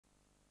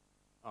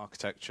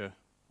architecture,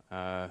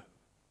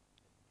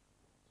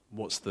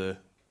 what's the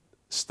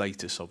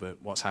status of it,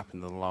 what's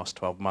happened in the last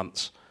 12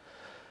 months.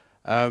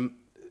 I'm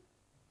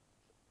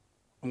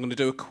going to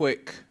do a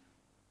quick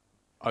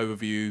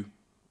overview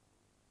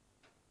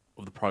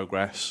of the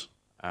progress,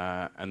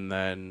 and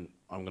then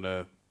I'm going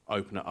to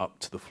open it up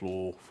to the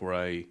floor for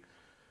a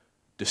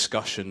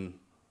discussion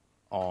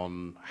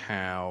on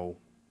how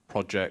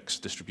projects,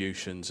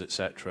 distributions,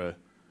 etc.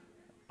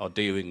 are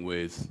dealing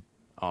with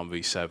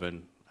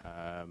ARMv7,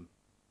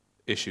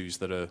 issues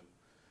that are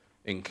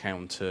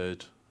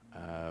encountered,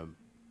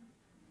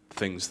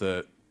 things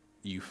that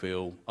you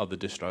feel other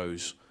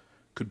distros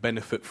could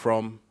benefit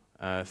from,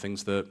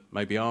 things that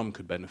maybe ARM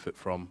could benefit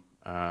from.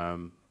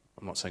 I'm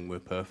not saying we're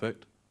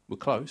perfect. We're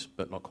close,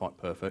 but not quite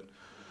perfect.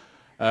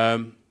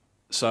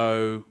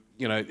 So,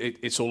 you know,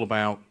 it's all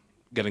about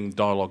getting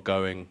dialogue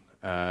going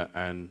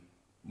and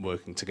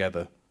working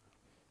together.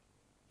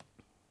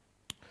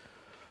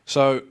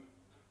 So,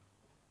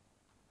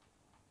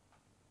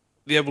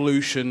 the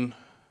evolution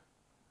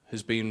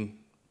has been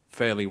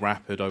fairly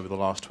rapid over the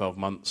last 12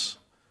 months.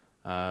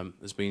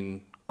 There's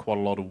been quite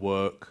a lot of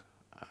work.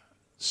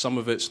 Some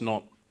of it's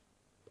not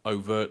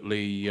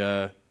overtly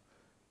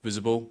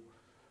visible,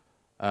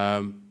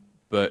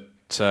 but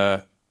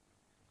some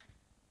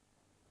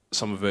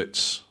of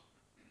it's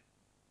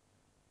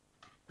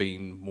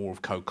been more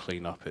of code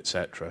cleanup,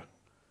 etc.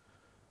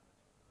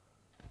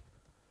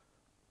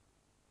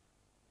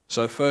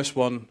 So first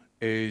one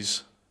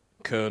is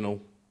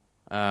kernel.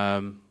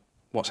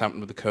 What's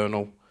happened with the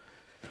kernel?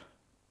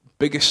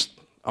 Biggest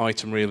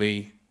item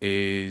really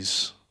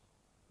is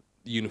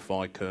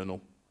unified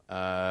kernel.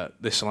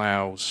 This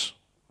allows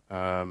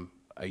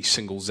a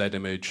single Z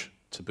image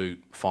to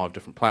boot 5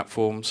 different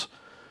platforms.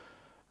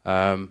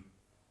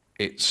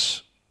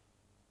 It's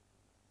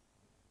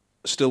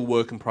still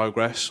work in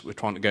progress. We're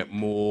trying to get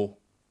more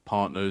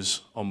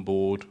partners on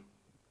board.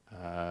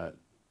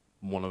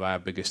 One of our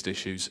biggest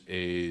issues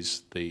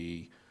is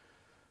the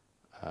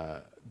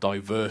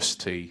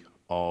diversity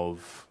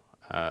of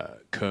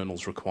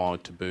kernels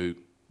required to boot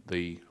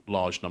the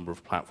large number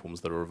of platforms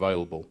that are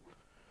available.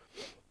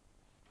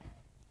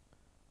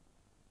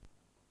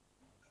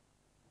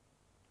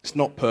 It's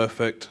not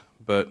perfect,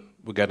 but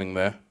we're getting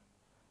there.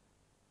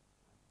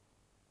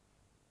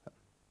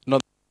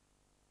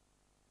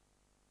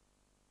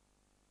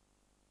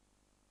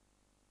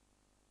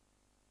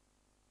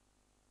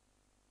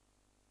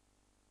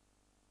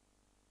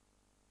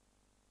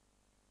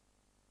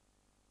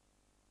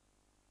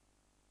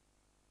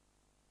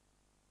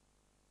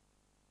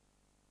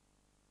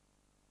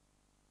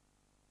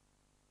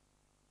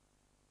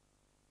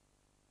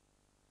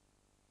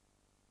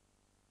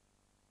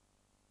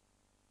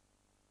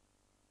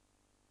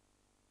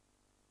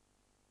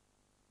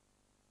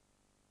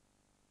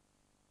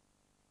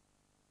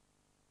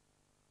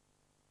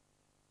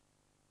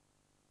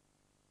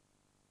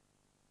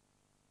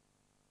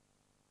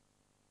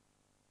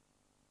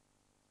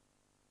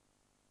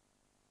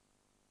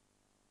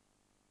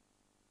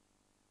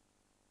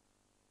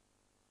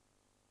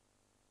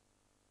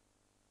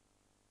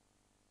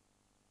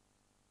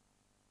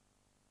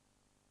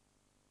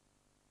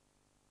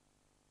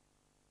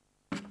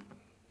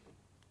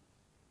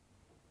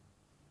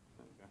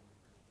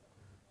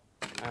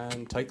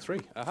 And take 3.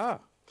 Aha.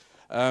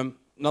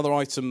 Another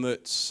item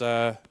that's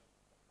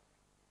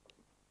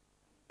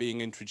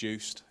being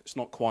introduced, it's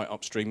not quite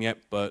upstream yet,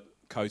 but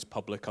code's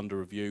public under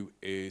review,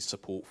 is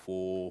support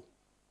for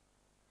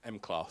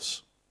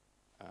M-class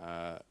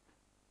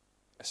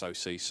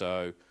SoC,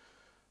 so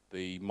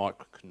the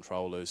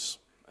microcontrollers,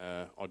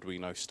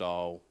 Arduino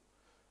style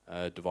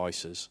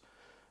devices.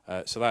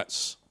 So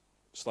that's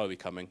slowly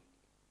coming.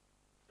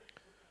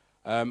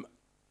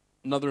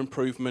 Another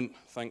improvement,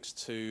 thanks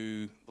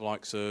to the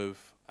likes of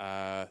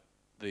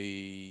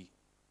the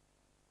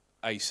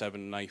A7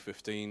 and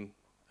A15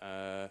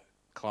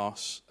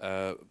 class,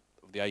 of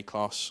the A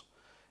class,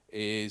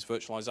 is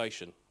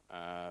virtualization.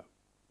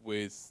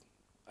 With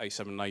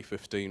A7 and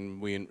A15,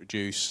 we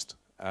introduced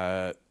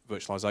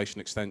virtualization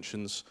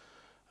extensions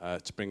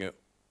to bring it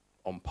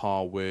on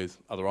par with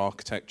other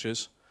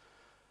architectures.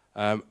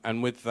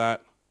 And with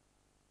that,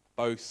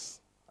 both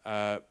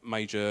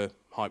major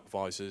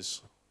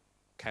hypervisors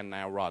can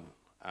now run.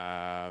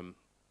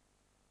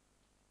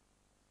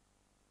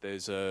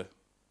 There's a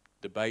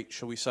debate,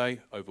 shall we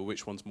say, over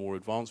which one's more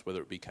advanced,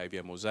 whether it be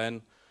KVM or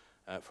Zen.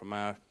 From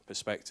our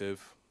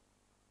perspective,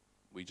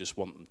 we just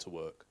want them to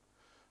work.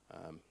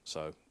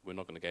 So we're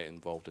not going to get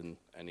involved in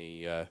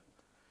any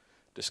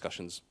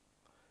discussions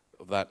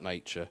of that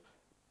nature.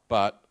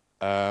 But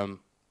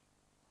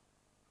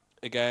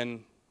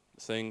again,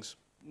 things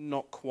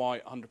not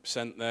quite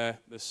 100% there.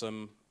 There's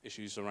some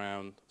issues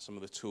around some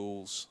of the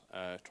tools,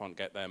 trying to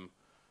get them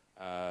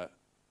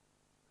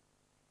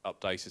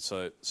updated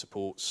so it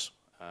supports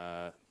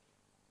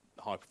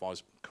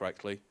hypervisor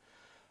correctly.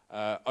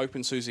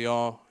 OpenSUSE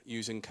are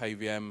using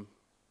KVM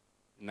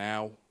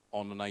now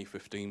on an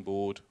A15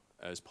 board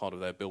as part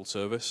of their build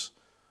service,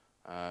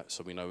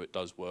 so we know it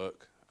does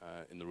work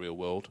in the real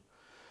world.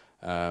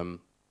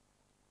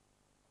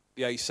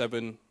 The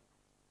A7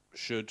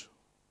 should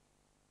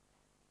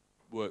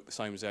work the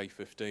same as the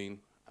A15.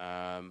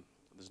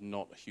 There's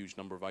not a huge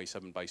number of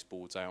A7 based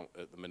boards out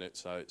at the minute,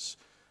 so it's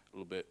a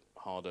little bit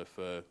harder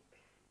for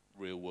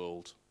real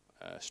world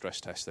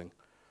stress testing.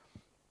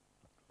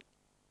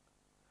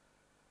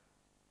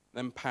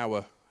 Then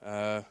power.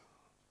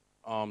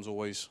 ARM's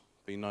always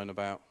been known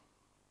about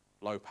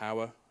low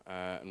power,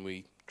 and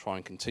we try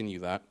and continue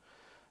that.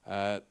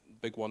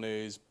 Big one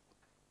is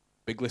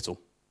big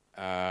little.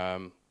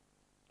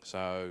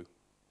 So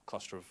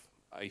cluster of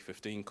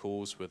A15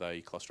 cores with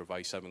a cluster of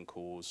A7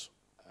 cores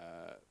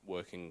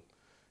working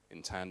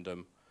in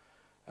tandem.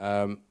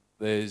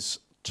 There's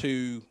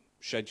two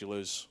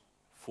schedulers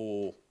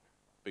for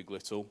big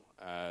little.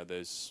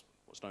 There's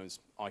what's known as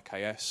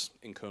IKS,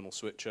 in-kernel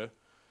switcher,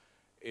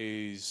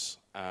 is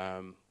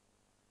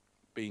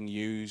being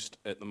used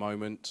at the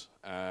moment.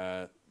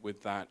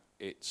 With that,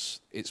 it's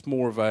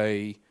more of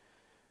a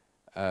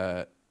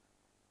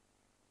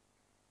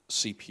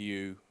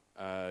CPU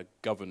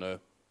governor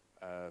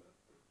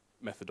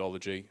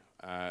methodology.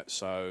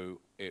 So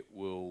it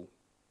will,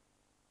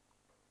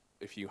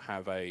 if you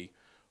have a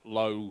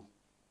low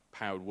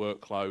powered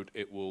workload,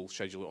 it will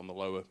schedule it on the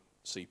lower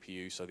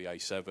CPU, so the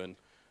A7.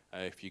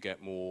 If you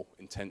get more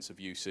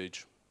intensive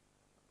usage,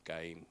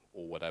 game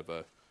or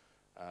whatever,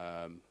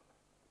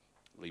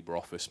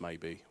 LibreOffice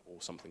maybe,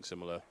 or something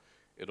similar,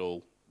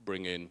 it'll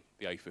bring in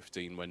the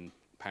A15 when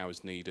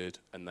power's needed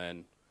and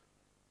then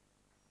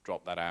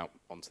drop that out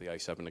onto the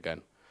A7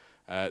 again.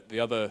 The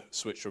other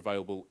switcher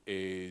available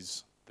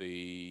is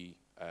the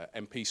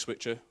MP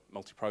switcher,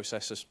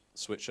 multiprocessor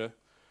switcher.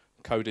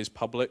 Code is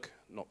public,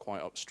 not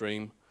quite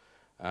upstream.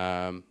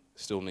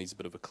 Still needs a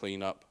bit of a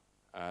cleanup.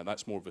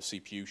 That's more of a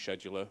CPU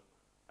scheduler,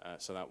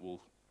 so that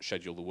will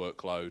schedule the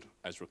workload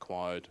as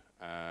required.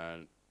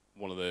 And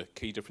one of the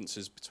key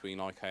differences between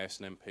IKS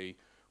and MP,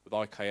 with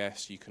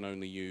IKS you can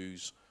only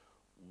use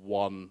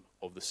one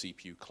of the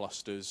CPU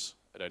clusters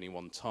at any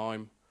one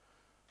time.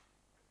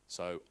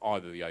 So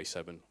either the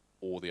A7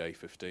 or the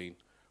A15.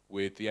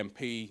 With the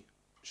MP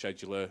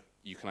scheduler,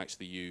 you can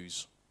actually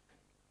use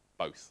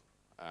both.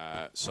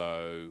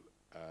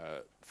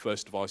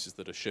 First devices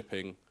that are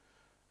shipping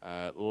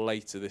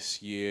later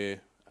this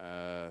year,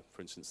 for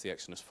instance, the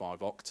Exynos 5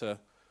 Octa.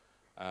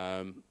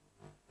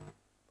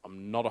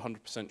 I'm not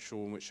 100%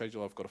 sure on which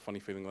schedule. I've got a funny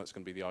feeling that's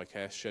going to be the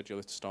IKS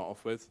scheduler to start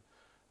off with.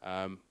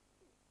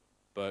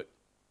 But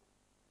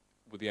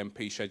with the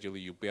MP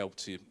scheduler, you'll be able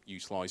to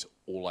utilize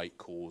all 8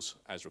 cores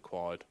as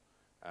required,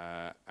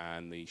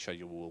 and the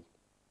scheduler will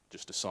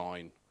just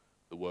assign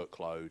the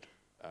workload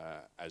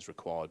as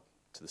required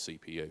to the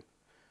CPU.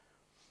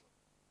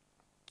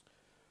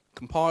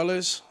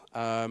 Compilers,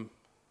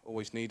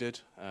 always needed.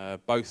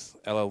 Both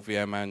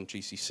LLVM and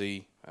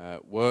GCC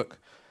work.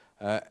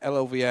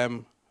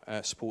 LLVM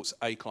supports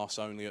A class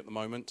only at the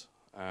moment.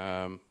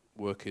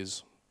 Work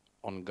is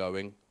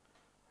ongoing.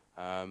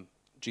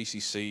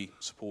 GCC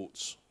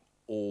supports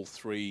all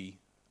 3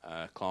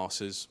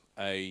 classes,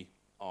 A,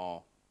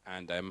 R,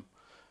 and M.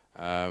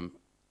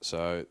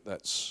 So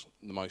that's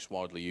the most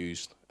widely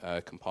used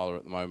compiler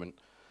at the moment.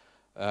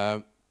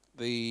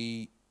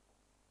 The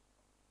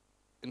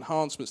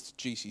enhancements to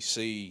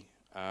GCC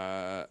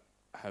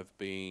have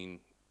been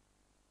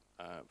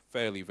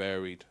fairly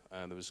varied.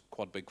 There was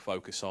quite a big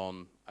focus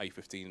on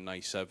A15 and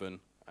A7,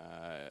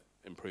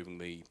 improving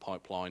the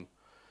pipeline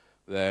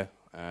there.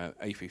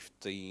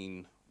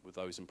 A15, with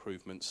those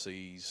improvements,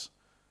 sees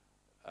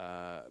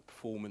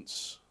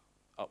performance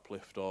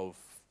uplift of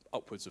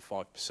upwards of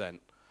 5%,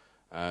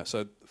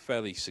 so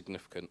fairly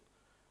significant.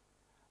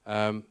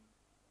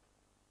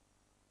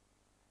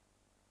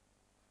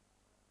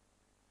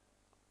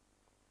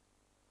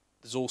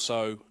 There's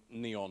also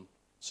Neon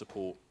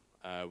support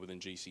within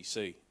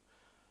GCC.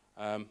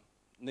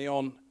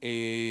 Neon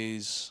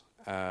is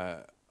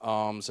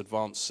ARM's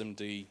advanced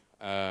SIMD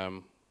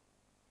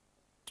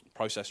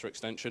processor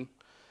extension.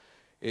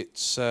 It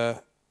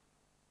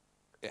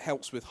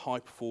helps with high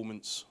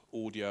performance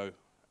audio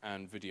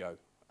and video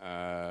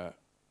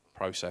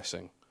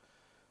processing.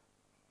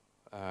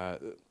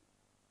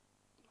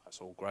 That's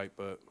all great,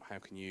 but how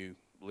can you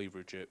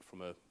leverage it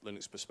from a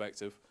Linux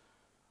perspective?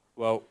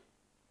 Well,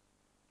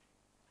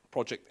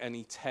 Project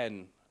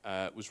NE10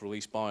 was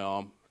released by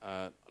ARM,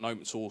 an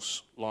open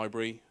source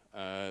library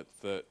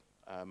that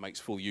makes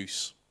full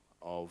use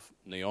of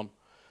Neon.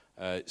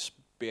 It's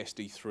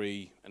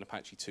BSD3 and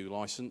Apache 2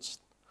 licensed,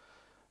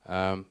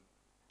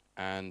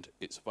 and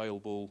it's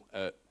available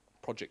at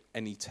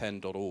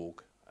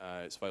projectne10.org.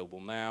 It's available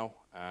now,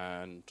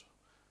 and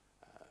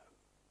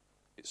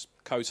its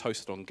code's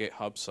hosted on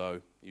GitHub,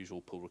 so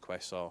usual pull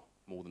requests are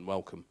more than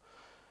welcome.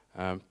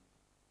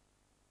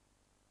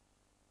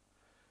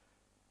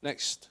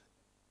 Next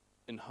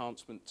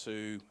enhancement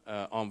to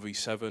ARM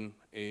v7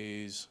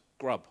 is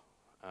Grub.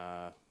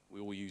 We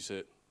all use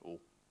it, or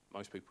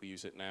most people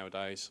use it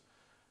nowadays,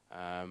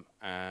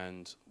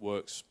 and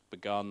work's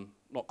begun.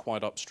 Not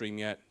quite upstream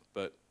yet,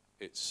 but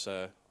it's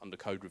under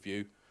code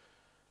review.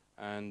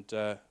 And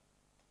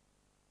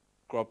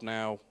Grub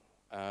now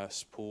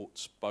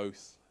supports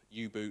both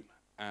U-boot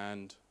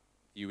and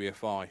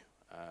UEFI.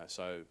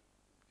 So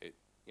it,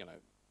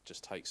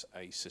 just takes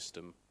a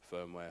system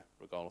firmware,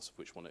 regardless of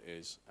which one it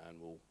is, and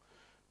will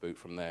boot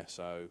from there.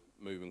 So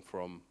moving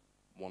from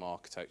one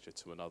architecture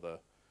to another,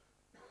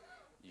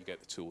 you get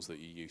the tools that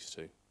you're used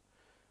to.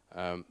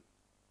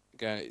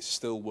 Again, it's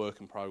still work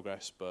in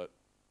progress, but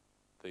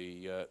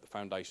the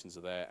foundations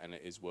are there, and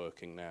it is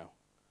working now.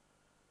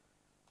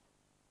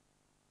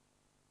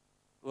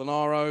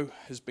 Linaro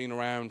has been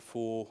around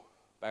for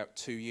about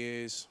 2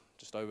 years,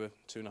 just over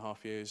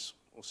 2.5 years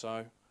or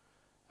so.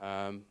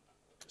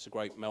 It's a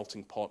great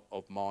melting pot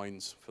of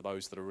minds for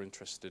those that are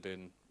interested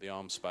in the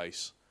ARM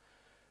space.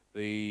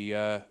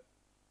 The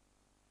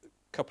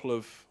couple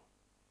of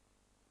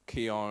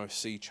key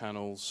RFC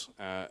channels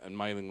and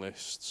mailing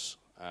lists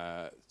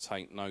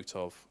take note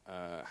of.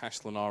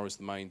 Linaro is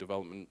the main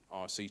development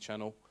RFC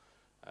channel,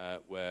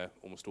 where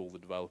almost all the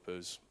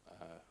developers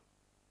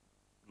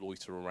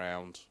loiter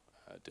around,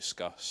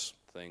 discuss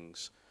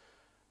things.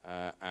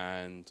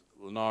 And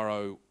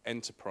Linaro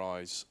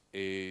Enterprise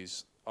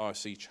is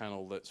RFC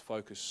channel that's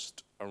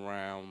focused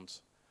around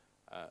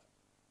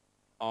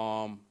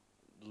ARM,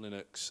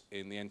 Linux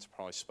in the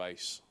enterprise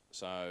space,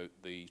 so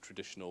the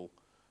traditional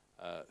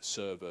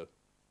server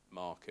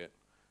market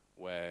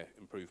where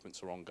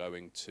improvements are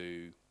ongoing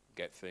to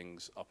get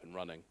things up and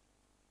running.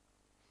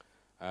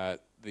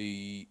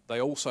 They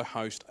also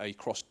host a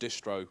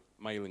cross-distro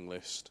mailing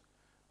list,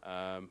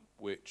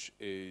 which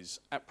is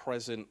at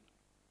present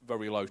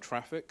very low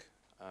traffic.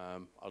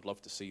 I'd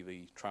love to see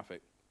the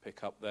traffic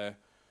pick up there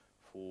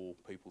for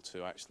people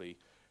to actually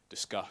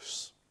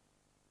discuss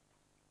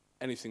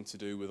anything to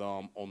do with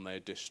ARM on their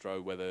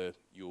distro, whether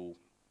you're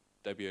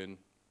Debian,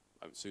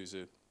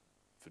 OpenSUSE,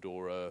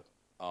 Fedora,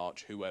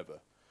 Arch, whoever,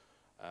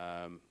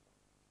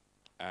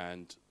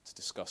 and to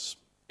discuss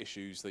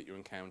issues that you're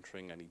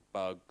encountering, any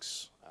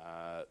bugs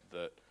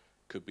that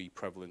could be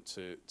prevalent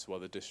to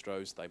other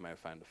distros. They may have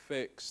found a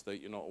fix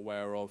that you're not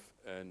aware of,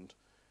 and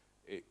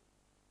it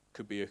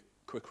could be a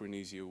quicker and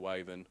easier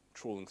way than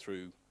trawling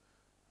through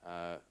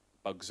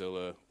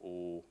Bugzilla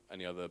or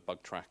any other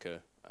bug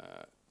tracker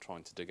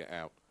trying to dig it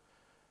out.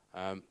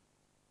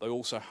 They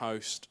also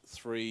host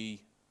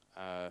 3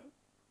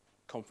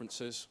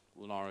 conferences,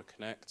 Linaro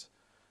Connect.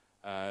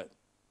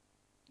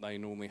 They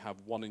normally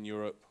have one in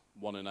Europe,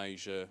 one in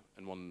Asia,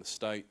 and one in the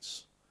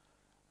States.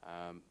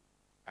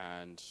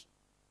 And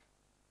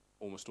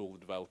almost all the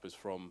developers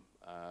from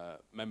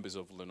members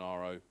of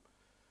Linaro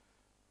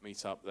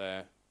meet up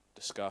there,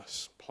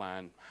 discuss,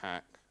 plan,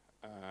 hack,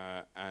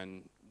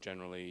 and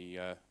generally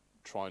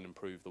try and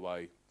improve the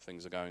way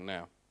things are going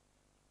now.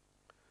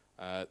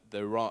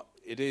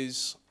 It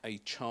is a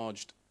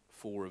charged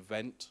for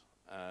event,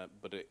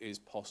 but it is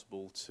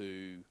possible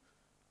to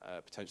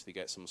potentially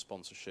get some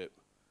sponsorship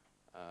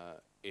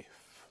if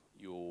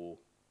you're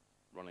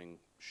running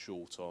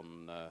short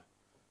on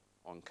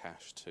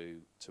cash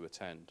to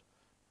attend.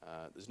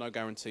 There's no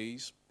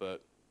guarantees,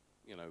 but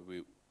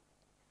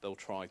they'll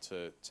try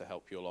to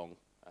help you along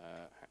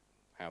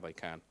how they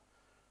can.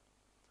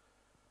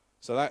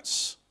 So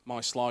that's my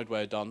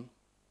slideware done,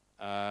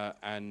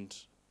 and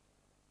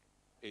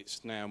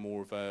it's now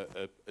more of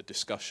a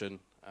discussion.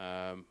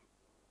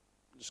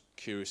 Just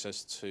curious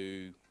as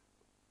to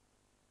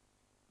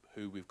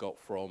who we've got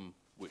from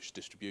which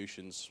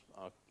distributions.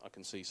 I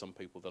can see some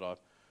people that I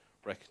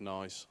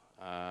recognise.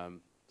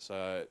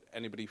 So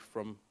anybody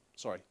from,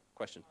 sorry,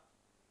 question?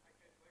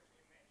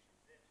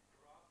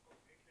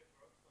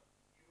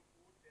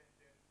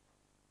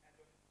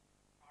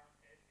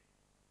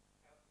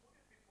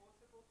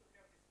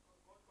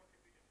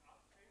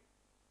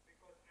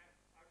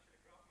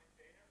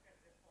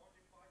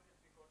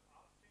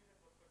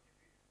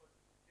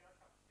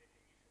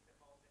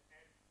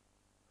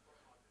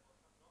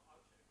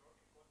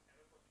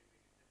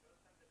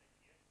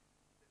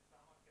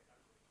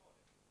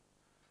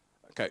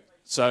 Okay,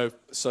 so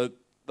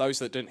those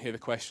that didn't hear the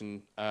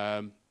question,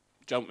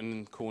 gentleman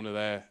in the corner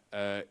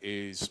there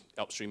is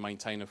upstream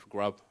maintainer for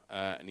Grub,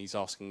 and he's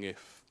asking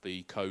if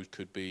the code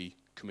could be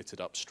committed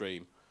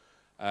upstream.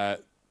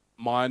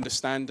 My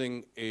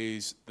understanding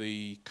is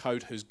the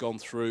code has gone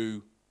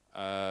through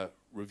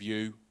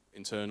review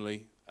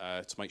internally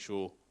to make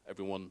sure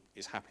everyone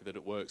is happy that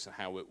it works and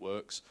how it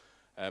works.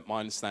 My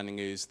understanding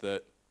is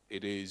that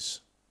it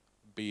is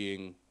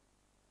being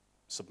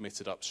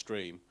submitted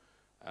upstream.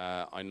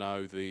 I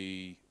know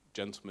the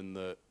gentleman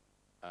that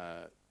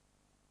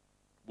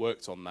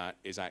worked on that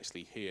is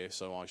actually here,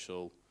 so I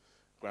shall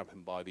grab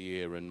him by the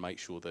ear and make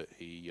sure that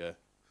he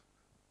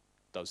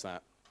does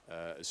that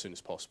as soon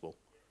as possible.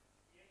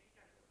 Yeah, you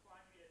can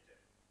find me at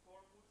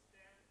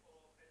FOSDEM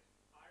or at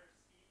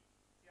IRC.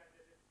 Yeah,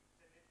 there's it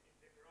in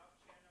the Grub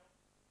channel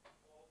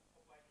or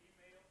by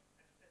email.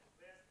 And at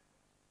best,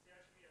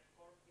 search me at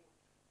Coreboot.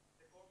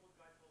 The Coreboot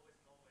guys always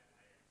know where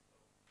I am.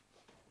 So.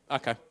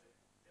 Okay.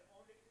 The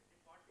only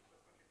part which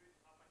was contributed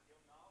up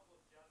until now was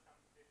just some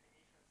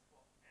definitions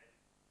for f.h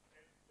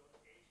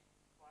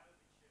file,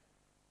 which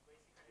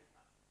basically is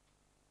nothing.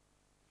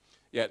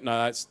 Yeah,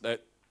 no,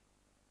 that.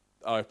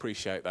 I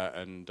appreciate that,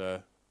 and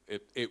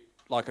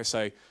like I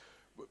say,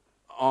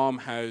 ARM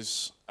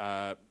has,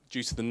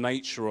 due to the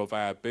nature of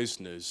our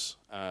business,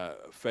 a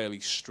fairly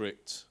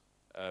strict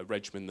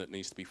regimen that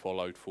needs to be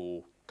followed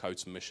for code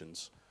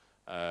submissions,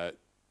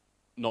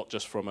 not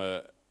just from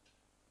a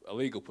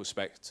legal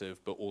perspective,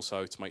 but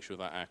also to make sure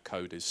that our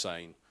code is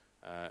sane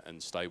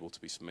and stable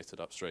to be submitted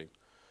upstream.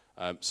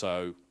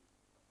 So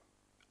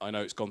I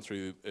know it's gone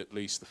through at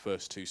least the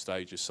first 2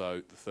 stages,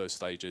 so the third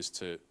stage is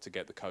to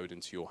get the code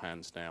into your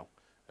hands now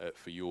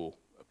for your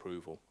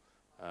approval.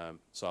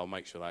 So I'll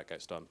make sure that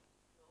gets done.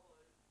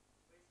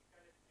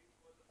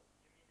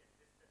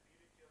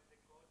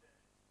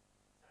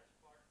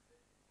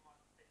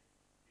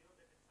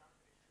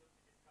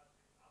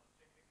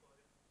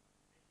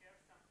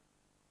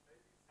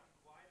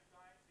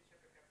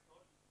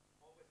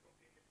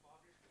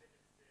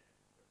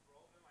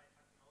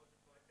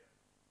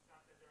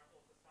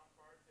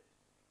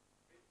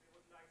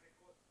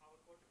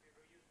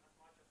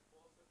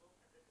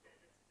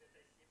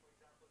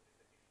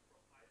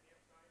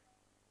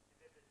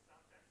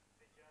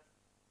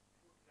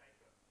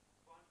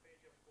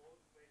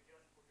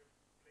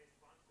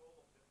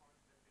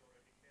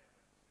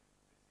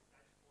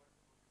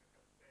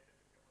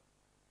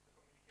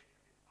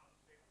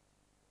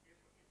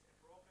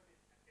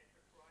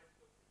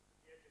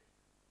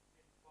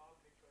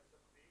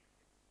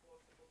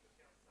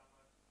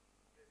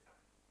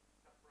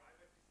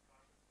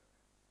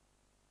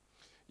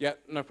 Yeah,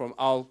 no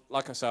problem.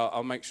 Like I say,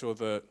 I'll make sure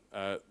that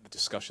the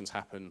discussions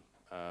happen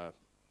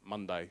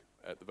Monday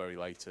at the very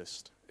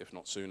latest, if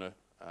not sooner.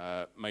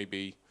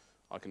 Maybe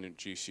I can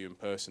introduce you in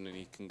person and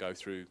you can go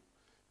through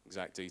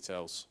exact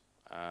details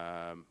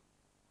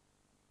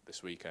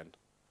this weekend.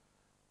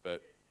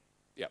 But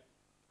yeah,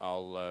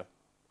 I'll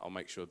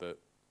make sure that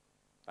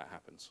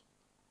happens,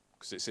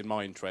 because it's in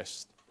my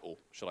interest, or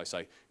shall I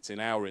say, it's in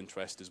our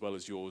interest as well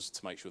as yours,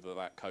 to make sure that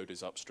that code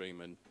is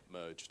upstream and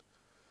merged,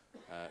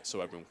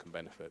 so everyone can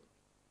benefit.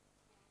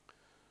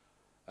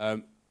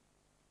 One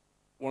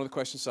of the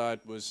questions I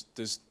had was,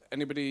 is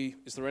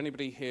there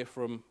anybody here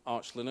from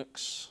Arch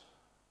Linux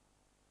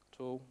at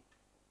all?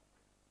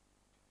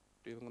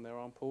 Dealing on their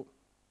ARM port?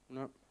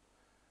 No.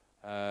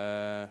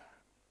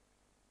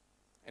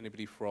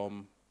 Anybody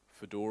from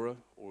Fedora,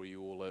 or are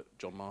you all at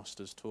John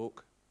Masters'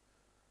 talk?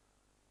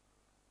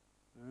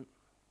 No.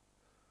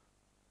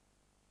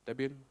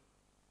 Debian?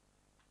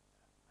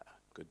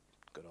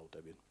 Good old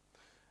Debian.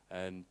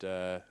 And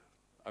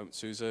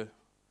OpenSUSE?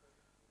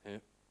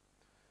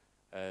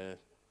 Yeah.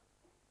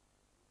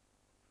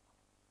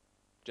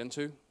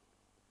 Gentoo?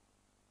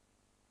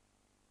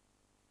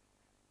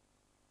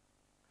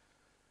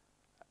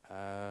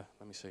 Let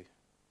me see.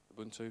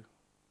 Ubuntu?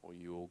 Or are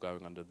you all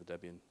going under the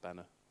Debian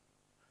banner?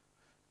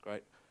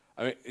 Great.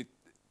 I mean,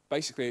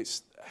 basically,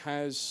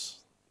 has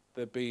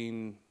there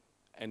been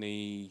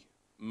any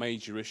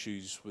major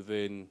issues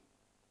within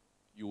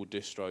your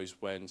distros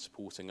when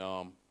supporting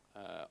ARM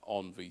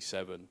on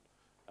v7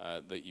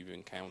 that you've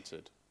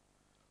encountered?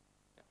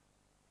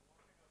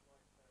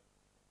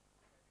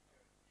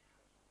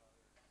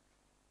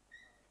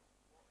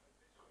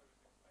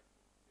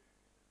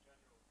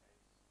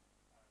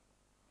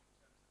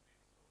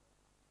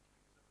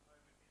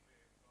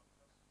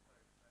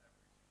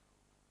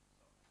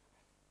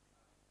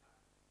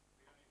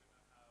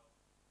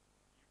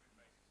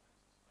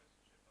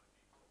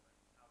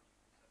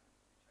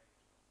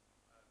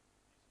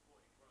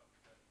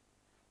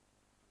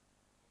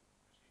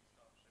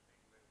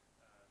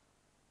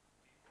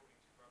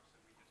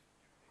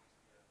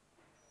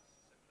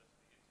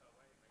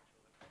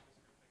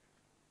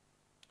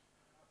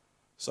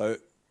 So,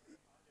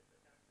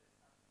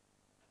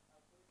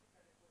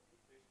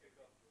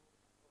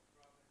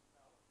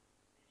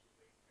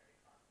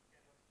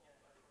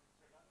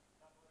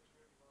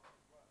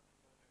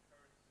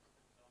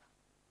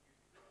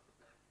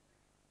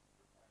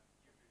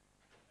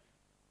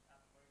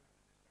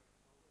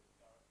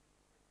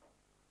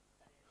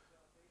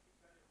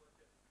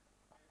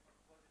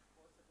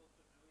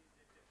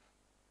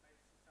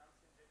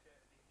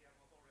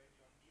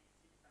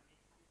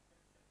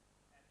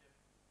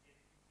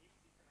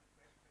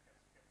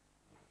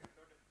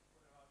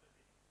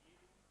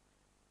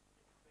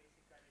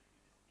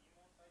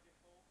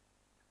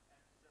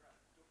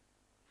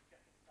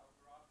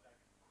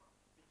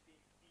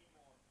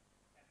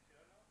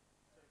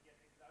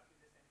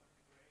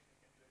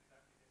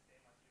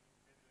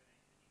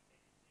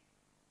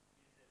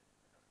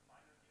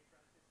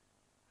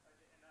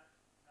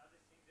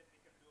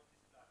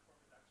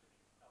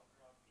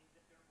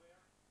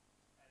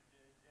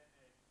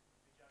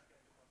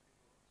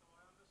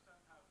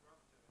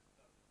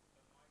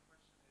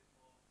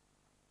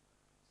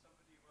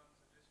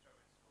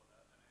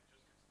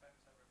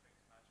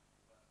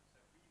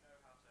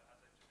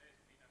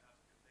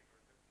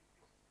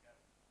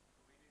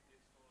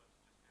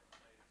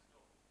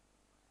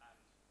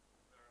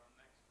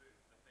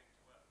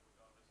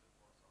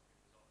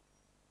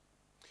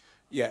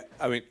 yeah,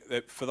 I mean,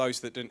 for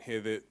those that didn't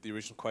hear the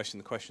original question,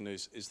 the question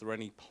is there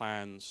any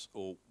plans,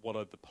 or what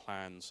are the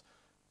plans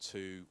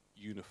to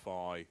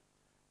unify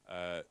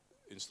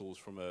installs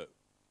from a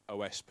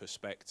OS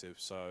perspective.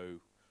 So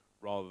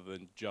rather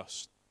than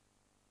just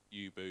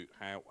U-boot,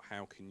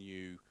 how can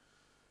you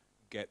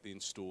get the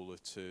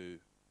installer to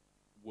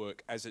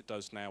work as it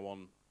does now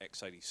on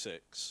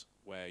x86,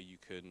 where you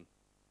can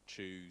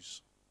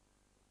choose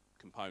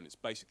components.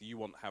 Basically, you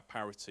want to have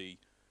parity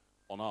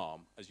on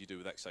ARM as you do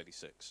with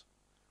x86,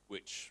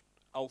 which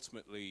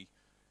ultimately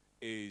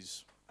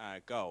is our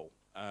goal.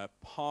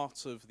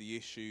 Part of the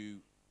issue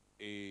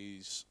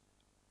is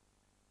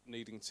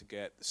needing to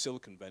get the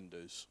silicon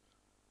vendors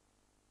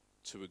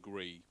to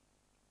agree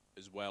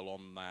as well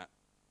on that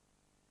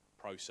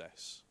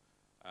process.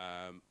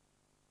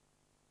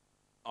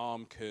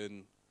 ARM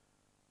can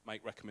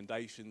make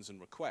recommendations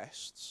and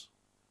requests,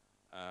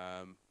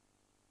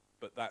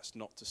 but that's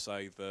not to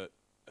say that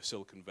a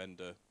silicon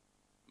vendor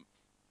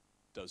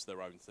does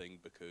their own thing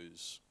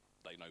because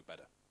they know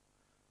better.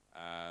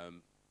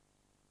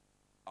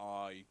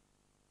 I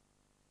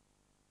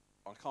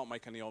can't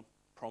make any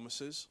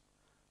promises,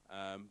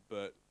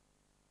 but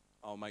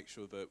I'll make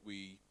sure that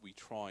we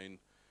try and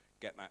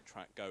get that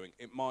track going.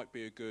 It might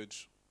be a good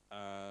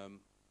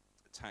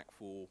tack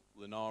for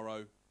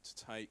Linaro to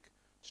take,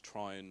 to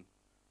try and,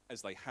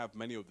 as they have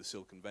many of the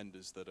silicon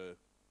vendors that are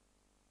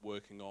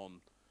working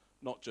on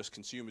not just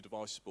consumer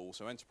devices but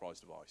also enterprise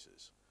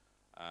devices,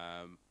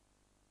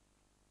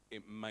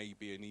 it may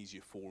be an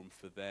easier forum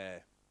for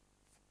their,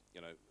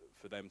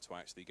 for them to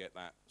actually get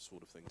that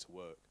sort of thing to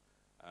work.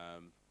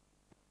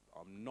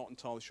 I'm not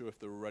entirely sure if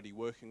they're already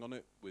working on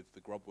it with the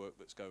grub work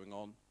that's going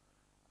on,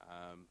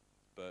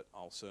 but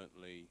I'll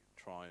certainly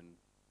try and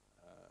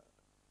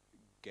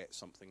get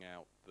something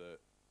out that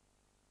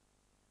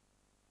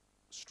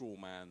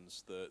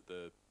strawmans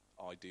the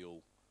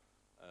ideal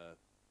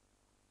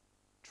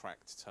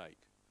track to take.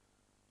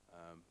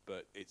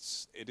 But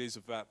it is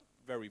a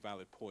very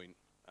valid point,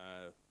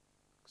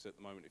 because at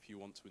the moment, if you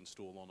want to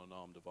install on an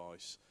ARM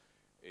device,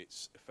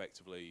 it's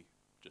effectively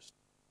just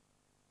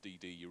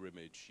DD your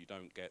image. You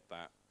don't get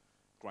that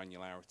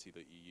granularity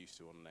that you used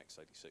to on an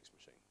x86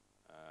 machine,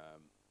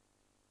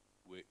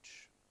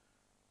 which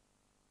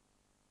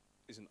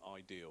isn't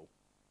ideal,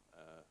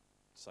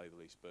 to say the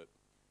least, but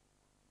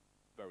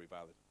very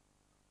valid.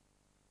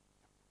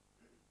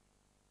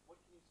 What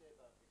can you say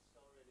about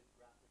accelerated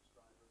graphics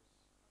drivers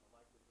and the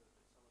likelihood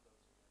that some of those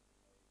are going to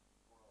be made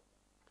more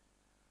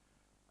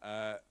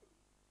open?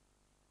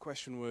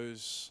 Question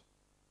was,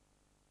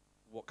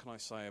 what can I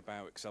say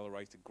about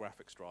accelerated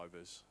graphics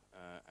drivers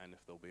and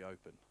if they'll be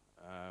open?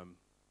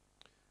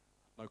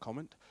 No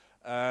comment.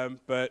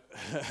 But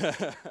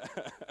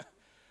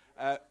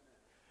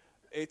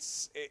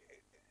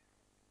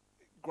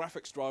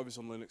graphics drivers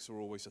on Linux are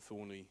always a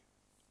thorny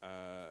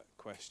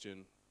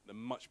question. They're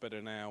much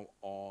better now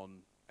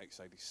on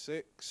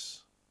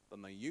x86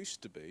 than they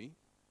used to be.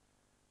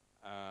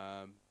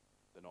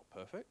 They're not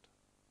perfect,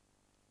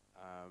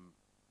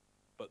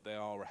 but they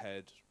are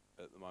ahead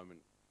at the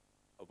moment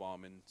of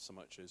ARM in so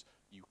much as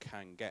you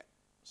can get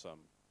some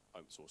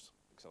open source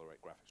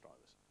accelerated graphics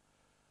drivers.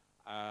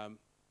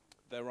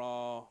 There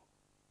are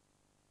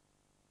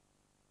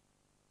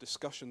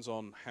discussions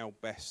on how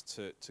best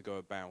to go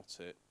about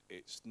it.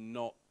 It's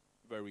not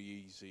very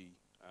easy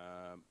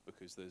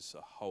because there's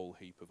a whole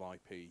heap of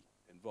IP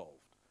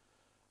involved.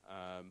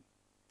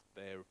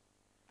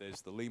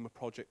 There's the Lima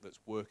project that's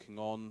working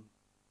on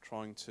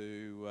trying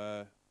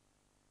to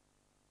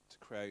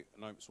create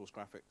an open source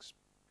graphics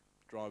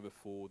driver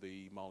for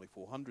the Mali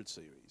 400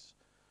 series.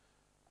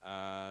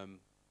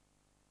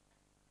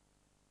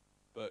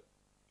 But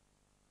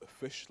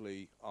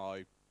officially,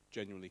 I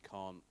genuinely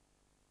can't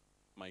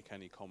make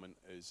any comment,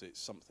 as it's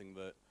something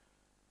that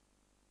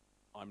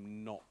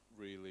I'm not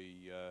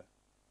really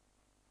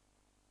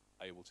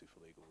able to for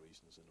legal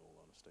reasons, in all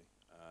honesty.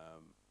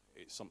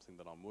 It's something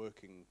that I'm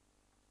working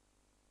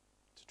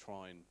to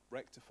try and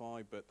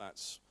rectify, but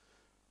that's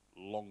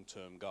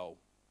long-term goal,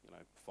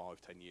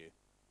 5-10 year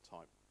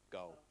type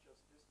goal. It's not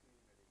just this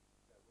community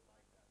that would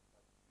like that,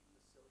 but even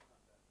the silicon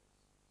vendors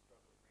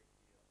struggle a great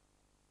deal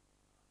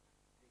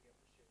being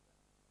able to ship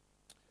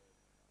that. So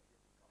your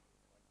big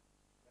company like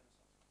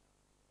Renaissance, for example,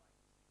 would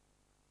like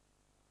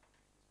this kind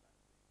of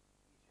thing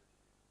easier to do on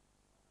the side.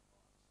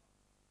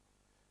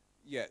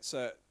 Yeah,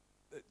 so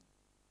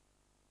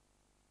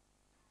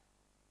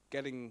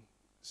getting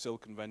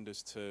silicon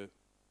vendors to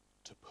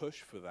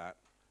push for that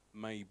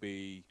may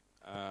be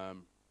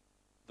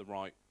the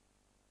right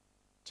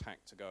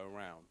tack to go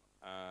around.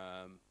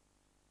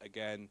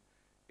 Again,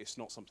 it's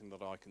not something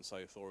that I can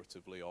say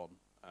authoritatively on,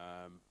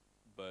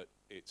 but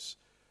it's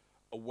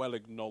a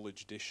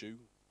well-acknowledged issue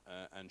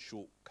and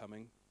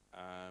shortcoming,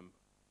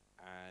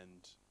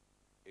 and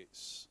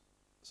it's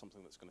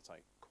something that's going to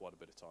take quite a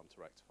bit of time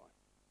to rectify.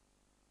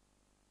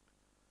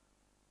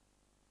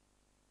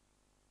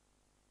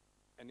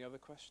 Any other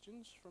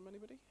questions from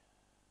anybody?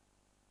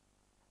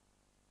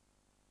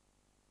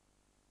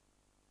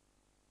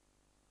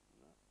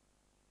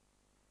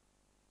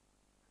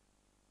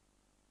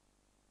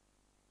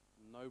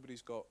 No.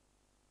 Nobody's got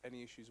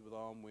any issues with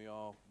ARM. We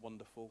are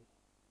wonderful,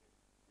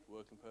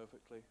 working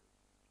perfectly.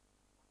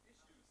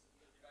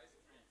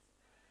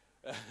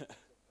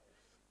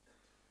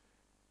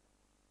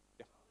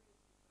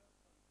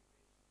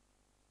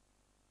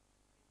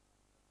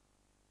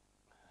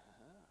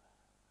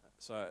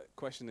 So,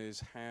 question is,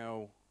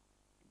 how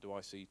do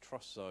I see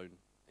trust zone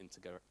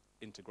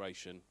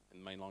integration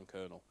in the mainline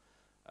kernel?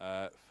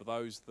 For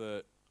those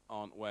that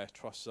aren't aware,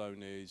 trust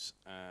zone is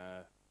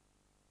a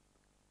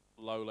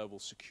low-level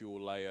secure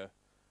layer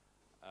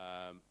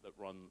that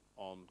run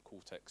on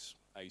Cortex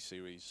A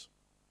series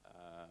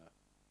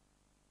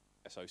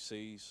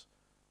SoCs.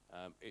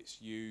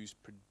 It's used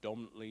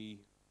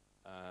predominantly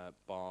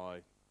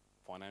by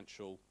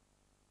financial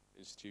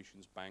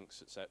institutions,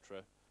 banks,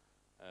 etc.,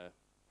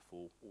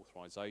 for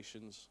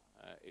authorizations.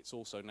 It's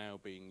also now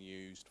being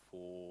used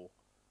for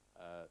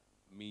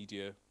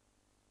media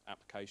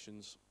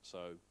applications, so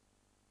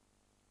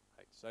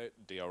I hate to say it,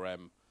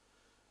 DRM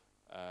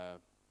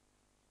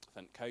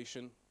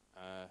authentication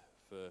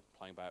for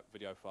playing back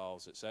video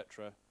files,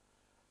 etc.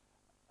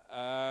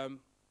 I'm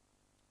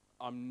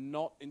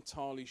not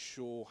entirely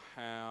sure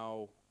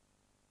how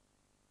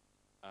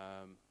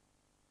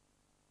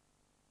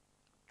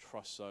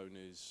trust zone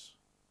is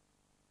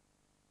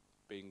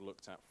being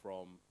looked at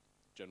from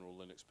general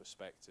Linux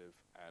perspective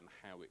and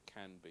how it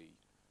can be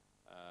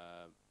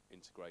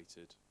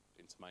integrated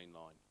into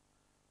mainline.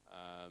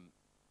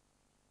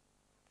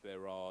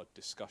 There are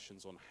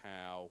discussions on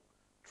how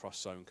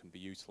trust zone can be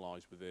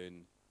utilized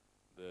within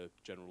the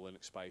general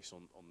Linux space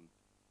on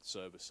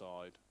server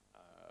side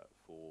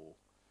for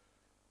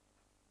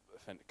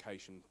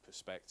authentication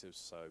perspectives,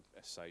 so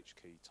SSH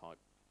key type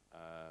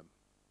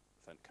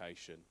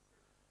authentication.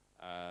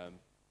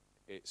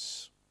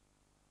 It's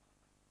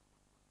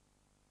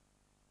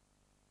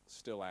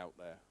still out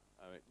there.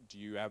 Do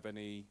you have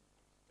any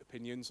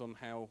opinions on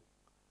how?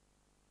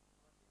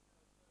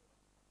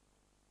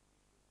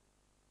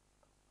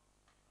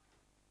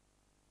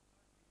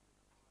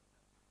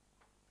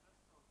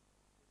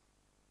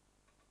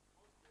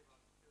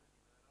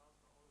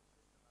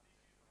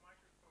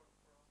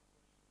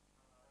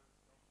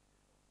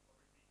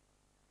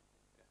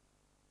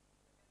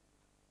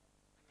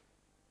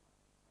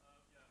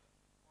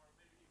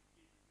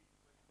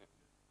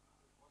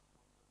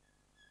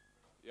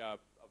 Yeah,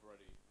 I've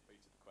already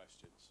repeated the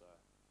question, so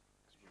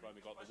because we've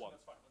only got the one.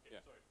 That's fine. Okay,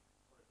 Yeah. sorry.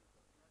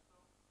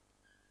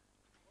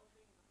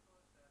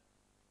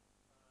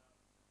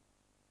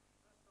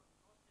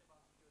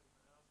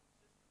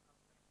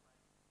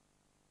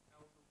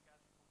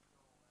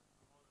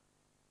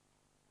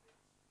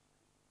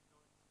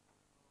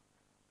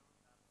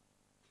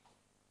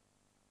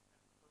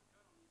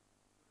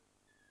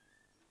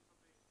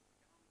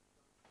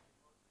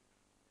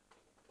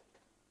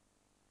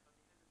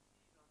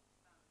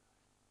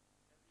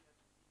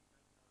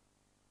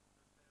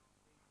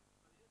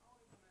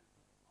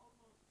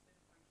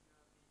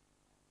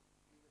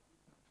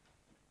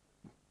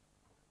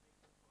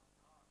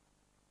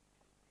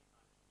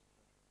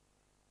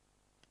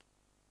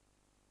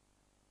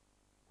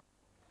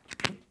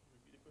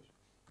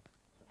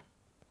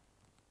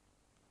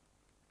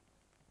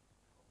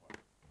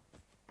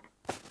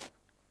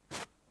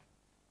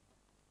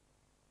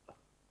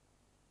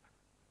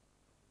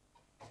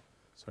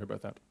 Sorry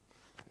about that.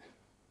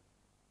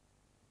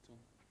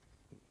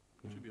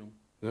 Should be on.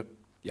 Yep.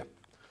 Yeah.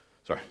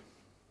 Sorry.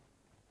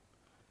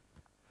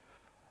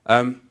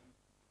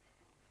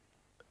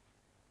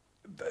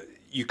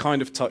 You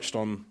kind of touched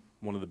on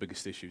one of the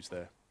biggest issues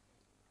there.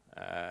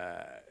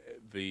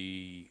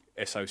 The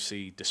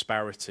SoC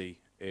disparity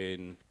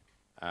in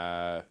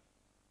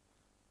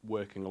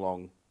working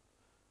along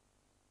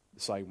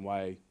the same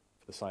way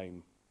for the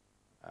same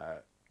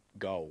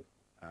goal.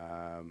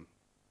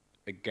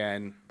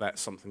 Again, that's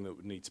something that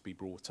would need to be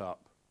brought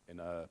up in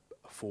a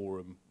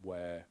forum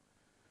where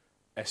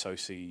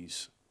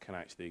SoCs can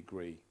actually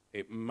agree.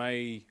 It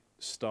may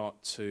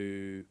start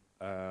to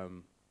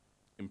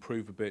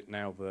improve a bit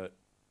now that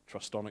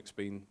Trustonic's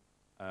been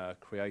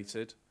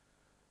created,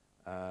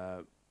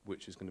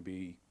 which is going to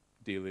be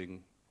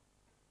dealing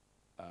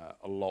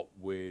a lot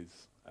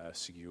with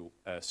secure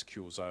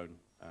zone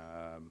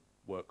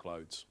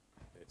workloads,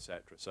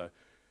 etc. So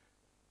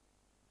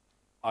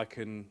I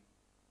can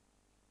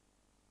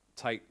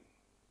take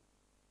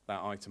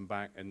that item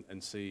back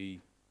and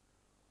see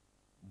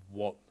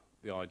what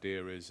the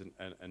idea is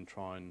and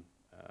try and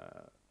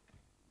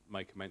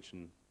make a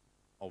mention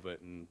of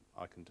it, and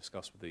I can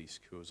discuss with the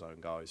secure zone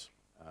guys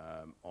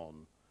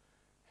on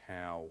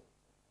how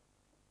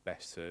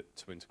best to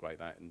integrate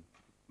that in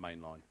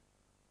mainline.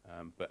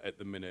 But at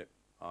the minute,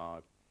 I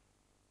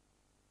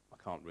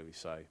can't really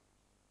say.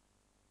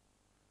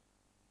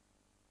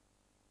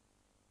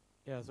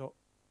 Yeah, so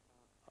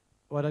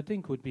what I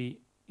think would be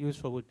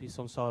useful would be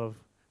some sort of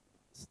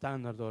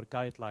standard or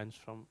guidelines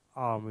from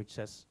ARM which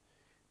says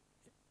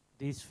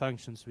these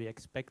functions we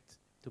expect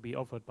to be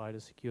offered by the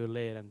secure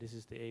layer, and this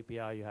is the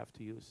API you have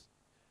to use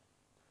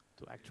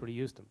to actually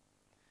use them.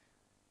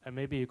 And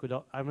maybe you could,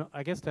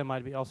 I guess there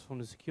might be also from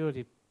the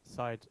security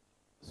side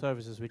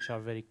services which are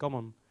very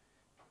common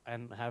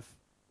and have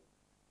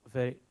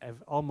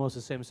have almost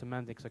the same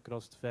semantics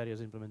across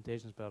various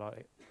implementations, but are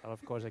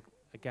of course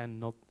again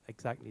not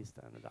exactly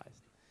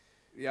standardized.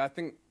 Yeah, I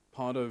think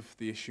part of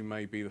the issue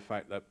may be the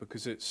fact that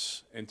because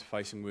it's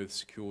interfacing with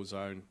Secure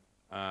Zone,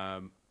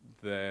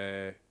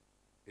 there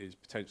is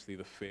potentially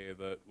the fear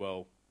that,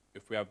 well,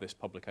 if we have this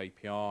public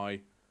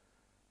API,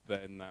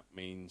 then that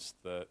means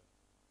that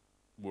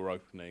we're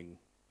opening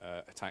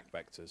attack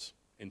vectors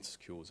into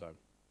Secure Zone.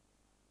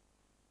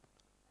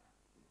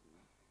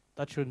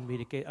 That shouldn't be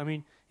the case. I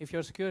mean, if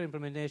your secure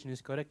implementation is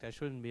correct, there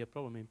shouldn't be a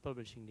problem in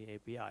publishing the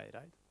API,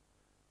 right?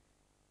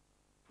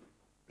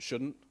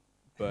 Shouldn't,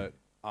 but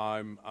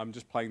I'm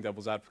just playing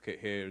devil's advocate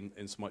here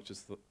in so much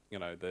as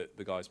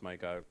the guys may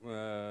go,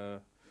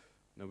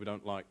 no, we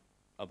don't like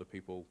other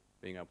people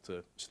being able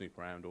to snoop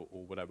around or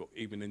whatever,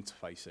 even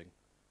interfacing.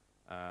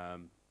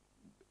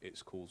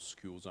 It's called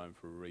Secure Zone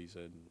for a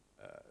reason,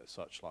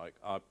 such like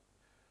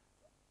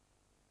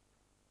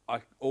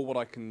all what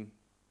I can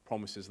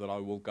promise is that I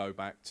will go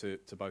back to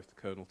both the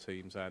kernel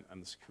teams and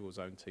the Secure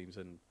Zone teams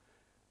and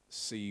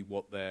see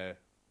what their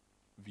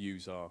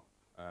views are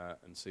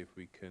and see if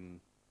we can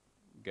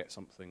get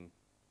something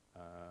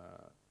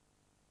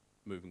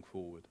moving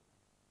forward.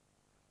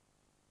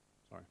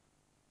 Sorry.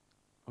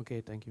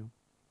 Okay, thank you.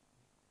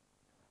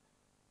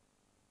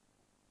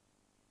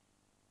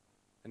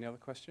 Any other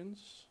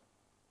questions?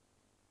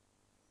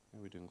 How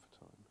are we doing for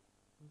time?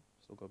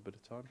 Still got a bit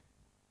of time.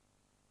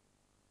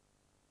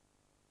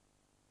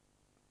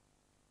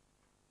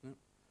 No.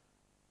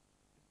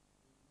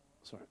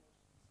 Sorry.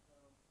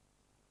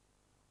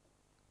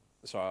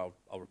 Sorry,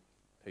 I'll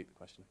repeat the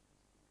question.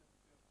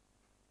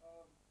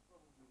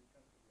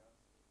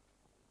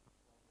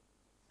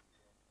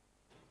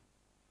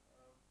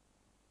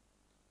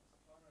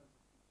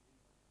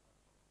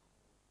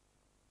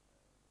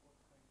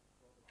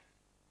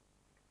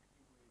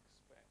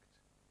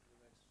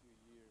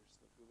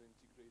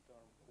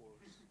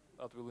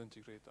 That will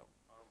integrate ARM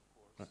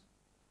cores. Right.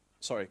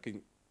 Sorry, can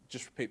you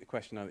just repeat the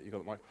question now that you've got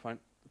the microphone?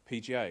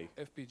 PGA?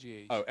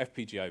 FPGAs. Oh,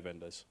 FPGA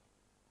vendors.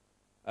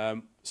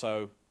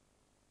 So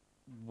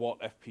what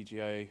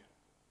FPGA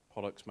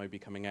products may be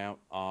coming out,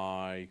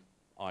 I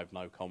have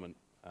no comment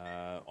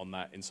on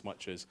that, in so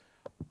much as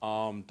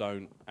ARM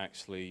don't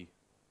actually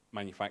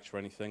manufacture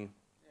anything.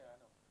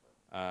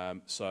 Yeah, I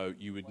know. So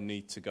you would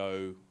need to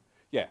go,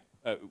 yeah,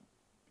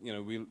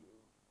 we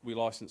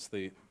license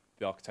the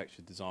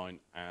architecture design,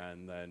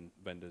 and then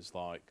vendors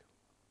like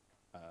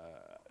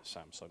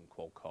Samsung,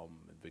 Qualcomm,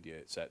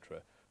 Nvidia,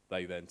 etc.,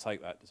 they then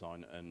take that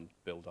design and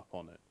build up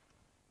on it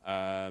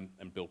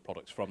and build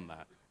products from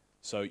that.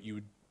 So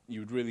you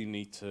would really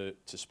need to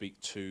speak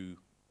to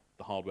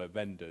the hardware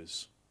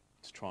vendors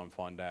to try and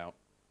find out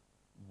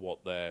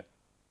what their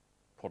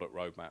product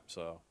roadmaps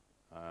are.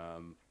 I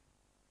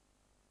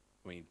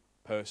mean,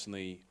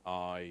 personally,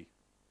 I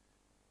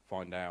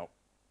find out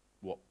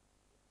what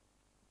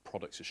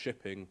products are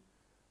shipping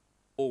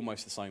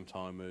almost the same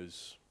time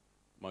as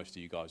most of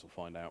you guys will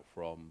find out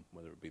from,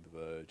 whether it be The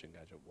Verge,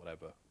 Engadget,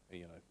 whatever,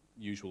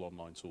 usual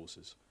online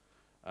sources.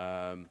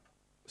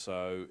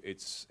 So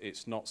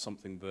it's not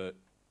something that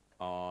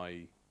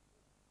I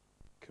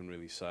can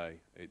really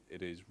say.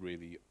 It is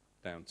really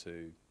down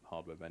to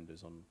hardware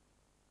vendors on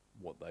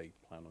what they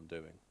plan on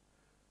doing.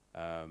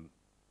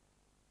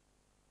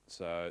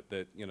 So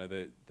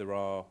there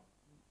are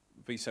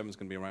V7 is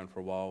going to be around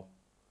for a while,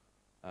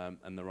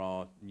 and there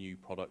are new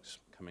products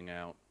coming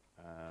out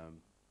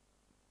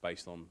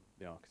based on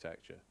the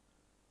architecture.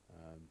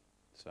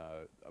 So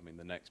I mean,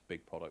 the next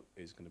big product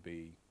is going to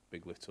be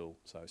Big Little.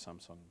 So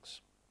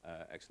Samsung's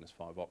Exynos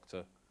 5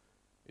 Octa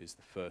is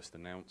the first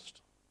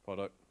announced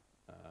product.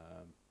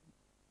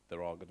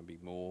 There are going to be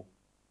more,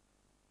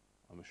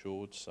 I'm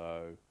assured.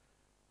 So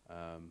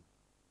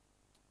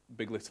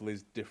Big Little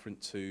is different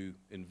to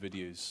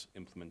NVIDIA's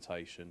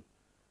implementation,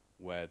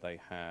 where they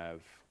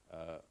have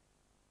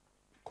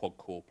quad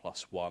core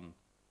plus one.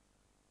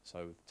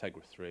 So with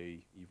Tegra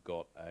 3, you've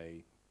got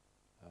a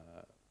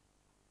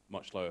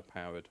much lower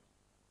powered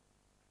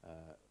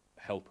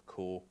helper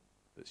core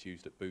that's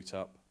used at boot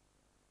up.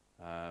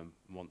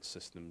 Once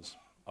system's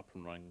up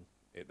and running,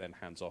 it then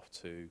hands off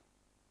to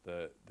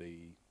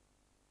the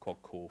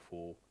quad core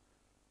for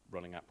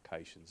running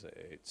applications,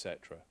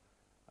 etc.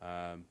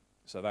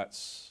 So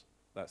that's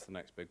the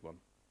next big one.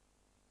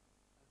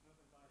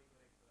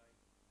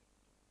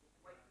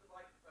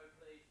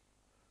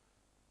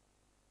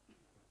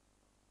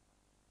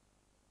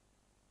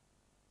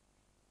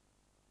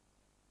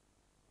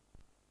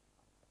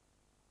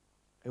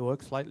 It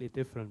works slightly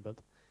different, but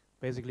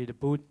basically the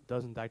boot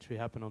doesn't actually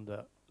happen on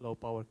the low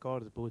power core.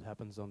 The boot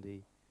happens on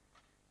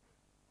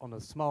a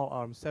small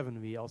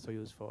ARM7 we also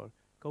use for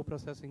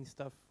co-processing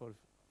stuff, for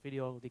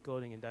video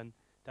decoding, and then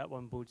that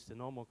one boots the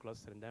normal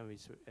cluster, and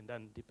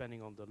then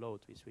depending on the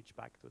load we switch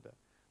back to the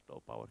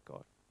low power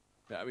core.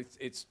 Yeah, I mean,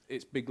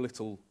 it's Big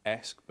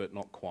Little-esque, but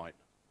not quite.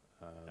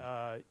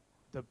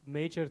 The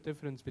major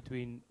difference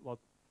between what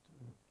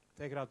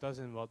Tegra does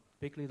and what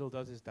Big Little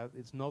does is that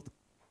it's not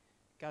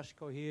cache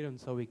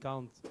coherent, so we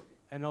can't,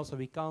 and also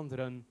we can't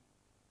run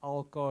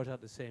all cores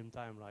at the same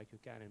time like you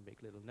can in Big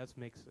Little. And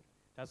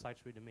that's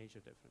actually the major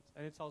difference.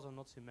 And it's also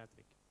not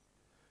symmetric.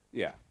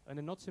 Yeah. And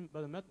the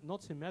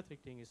not symmetric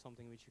thing is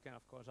something which you can,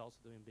 of course, also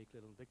do in Big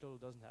Little. Big Little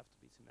doesn't have to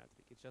be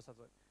symmetric. It's just that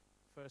the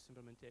first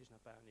implementation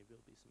apparently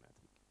will be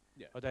symmetric.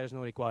 Yeah. But there is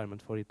no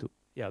requirement for it to.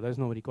 Yeah, there's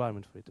no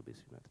requirement for it to be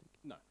symmetric.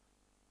 No.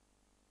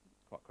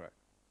 Quite correct.